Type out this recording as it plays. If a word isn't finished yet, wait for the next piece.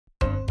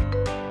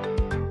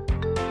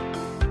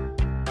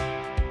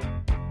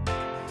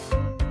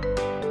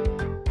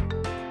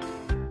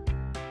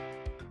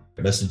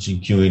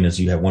Messaging queuing is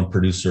you have one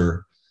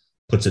producer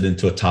puts it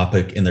into a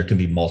topic and there can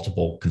be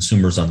multiple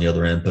consumers on the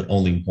other end, but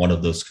only one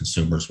of those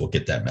consumers will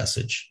get that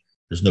message.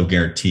 There's no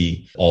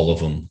guarantee all of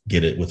them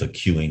get it with a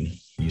queuing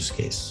use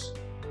case.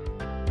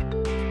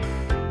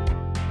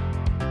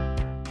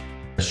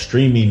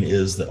 Streaming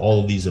is that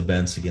all of these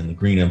events, again, the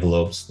green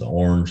envelopes, the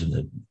orange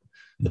and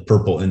the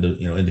purple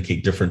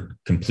indicate different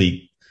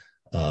complete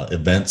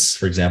events,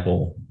 for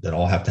example, that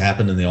all have to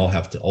happen, and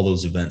all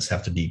those events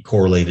have to be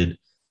correlated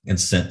and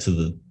sent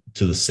to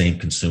the same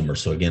consumer.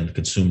 So again, the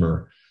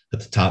consumer at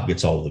the top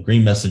gets all of the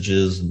green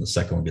messages, and the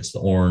second one gets the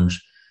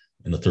orange,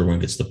 and the third one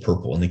gets the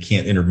purple, and they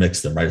can't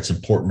intermix them, right? It's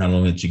important not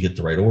only that you get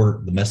the right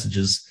order, the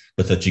messages,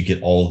 but that you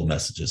get all of the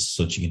messages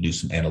so that you can do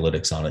some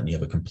analytics on it and you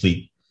have a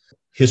complete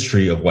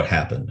history of what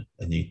happened.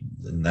 And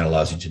that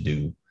allows you to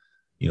do,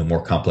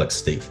 more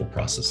complex stateful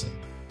processing.